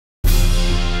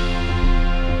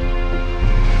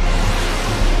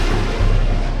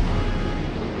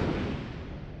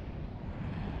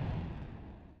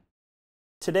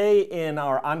Today in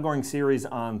our ongoing series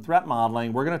on threat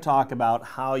modeling, we're going to talk about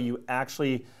how you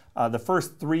actually, the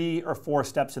first 3 or 4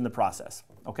 steps in the process,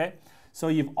 okay? So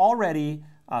you've already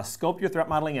scoped your threat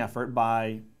modeling effort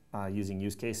by using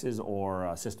use cases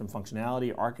or system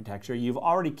functionality, architecture. You've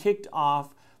already kicked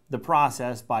off the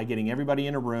process by getting everybody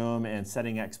in a room and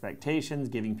setting expectations,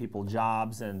 giving people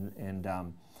jobs and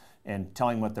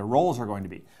telling what their roles are going to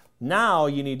be. Now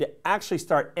you need to actually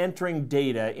start entering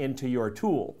data into your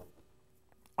tool.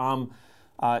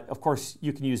 Of course,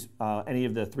 you can use any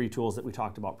of the 3 tools that we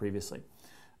talked about previously.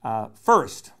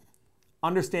 First,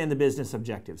 understand the business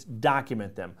objectives.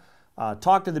 Document them.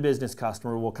 Talk to the business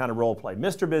customer. We'll kind of role play.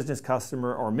 Mr. Business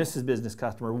Customer or Mrs. Business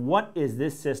Customer, what is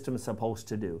this system supposed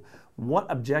to do? What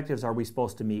objectives are we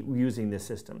supposed to meet using this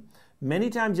system? Many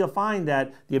times you'll find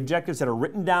that the objectives that are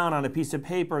written down on a piece of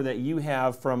paper that you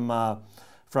have from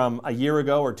a year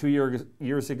ago or 2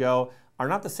 years ago are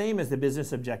not the same as the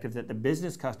business objectives that the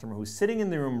business customer who's sitting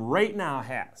in the room right now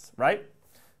has, right?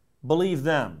 Believe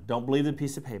them. Don't believe the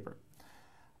piece of paper.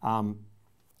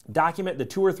 Document the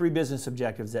 2 or 3 business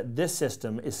objectives that this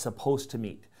system is supposed to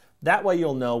meet. That way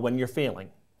you'll know when you're failing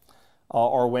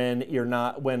or when you're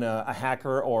not, when a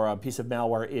hacker or a piece of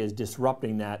malware is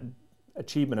disrupting that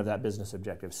achievement of that business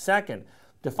objective. Second,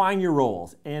 define your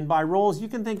roles. And by roles, you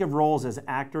can think of roles as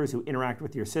actors who interact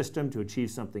with your system to achieve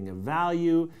something of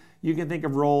value. You can think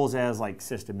of roles as like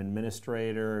system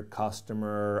administrator,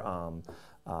 customer,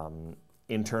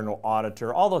 internal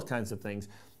auditor, all those kinds of things.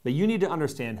 But you need to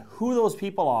understand who those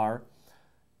people are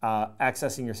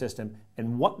accessing your system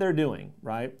and what they're doing,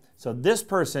 right? So this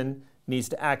person needs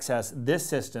to access this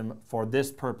system for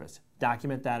this purpose.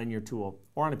 Document that in your tool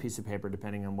or on a piece of paper,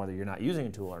 depending on whether you're not using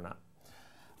a tool or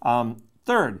not.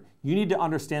 Third, you need to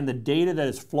understand the data that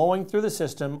is flowing through the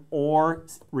system or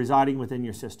residing within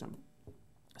your system.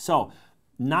 So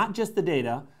not just the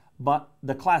data, but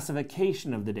the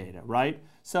classification of the data, right?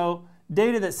 So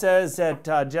data that says that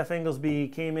Jeff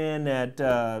Ingalsbe came in at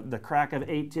the crack of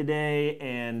 8 today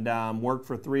and worked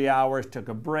for 3 hours, took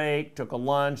a break, took a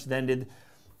lunch, then did,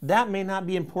 that may not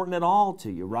be important at all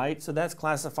to you, right? So that's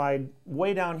classified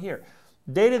way down here.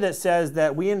 Data that says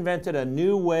that we invented a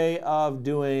new way of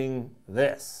doing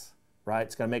this, right?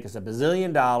 It's going to make us $1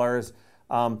 bazillion.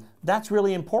 That's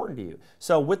really important to you.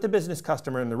 So with the business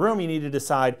customer in the room, you need to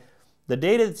decide the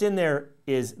data that's in there,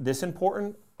 is this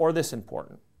important or this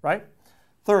important, right?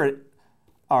 Third,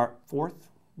 or fourth,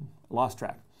 lost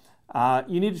track.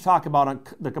 You need to talk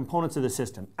about the components of the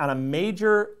system on a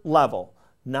major level,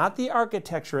 not the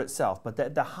architecture itself, but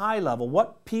at the high level,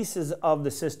 what pieces of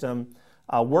the system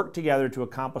work together to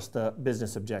accomplish the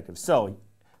business objectives. So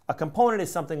a component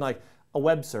is something like a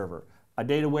web server, a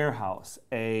data warehouse,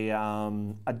 a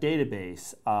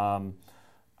database,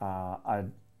 a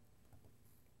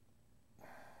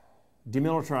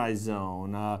demilitarized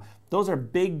zone. Those are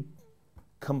big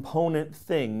component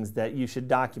things that you should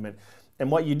document.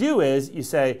 And what you do is you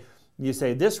say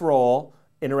this role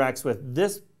interacts with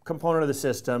this component of the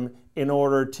system in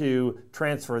order to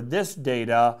transfer this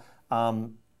data,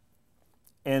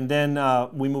 and then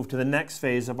we move to the next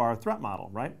phase of our threat model,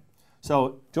 right?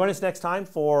 So join us next time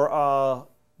for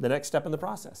the next step in the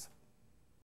process.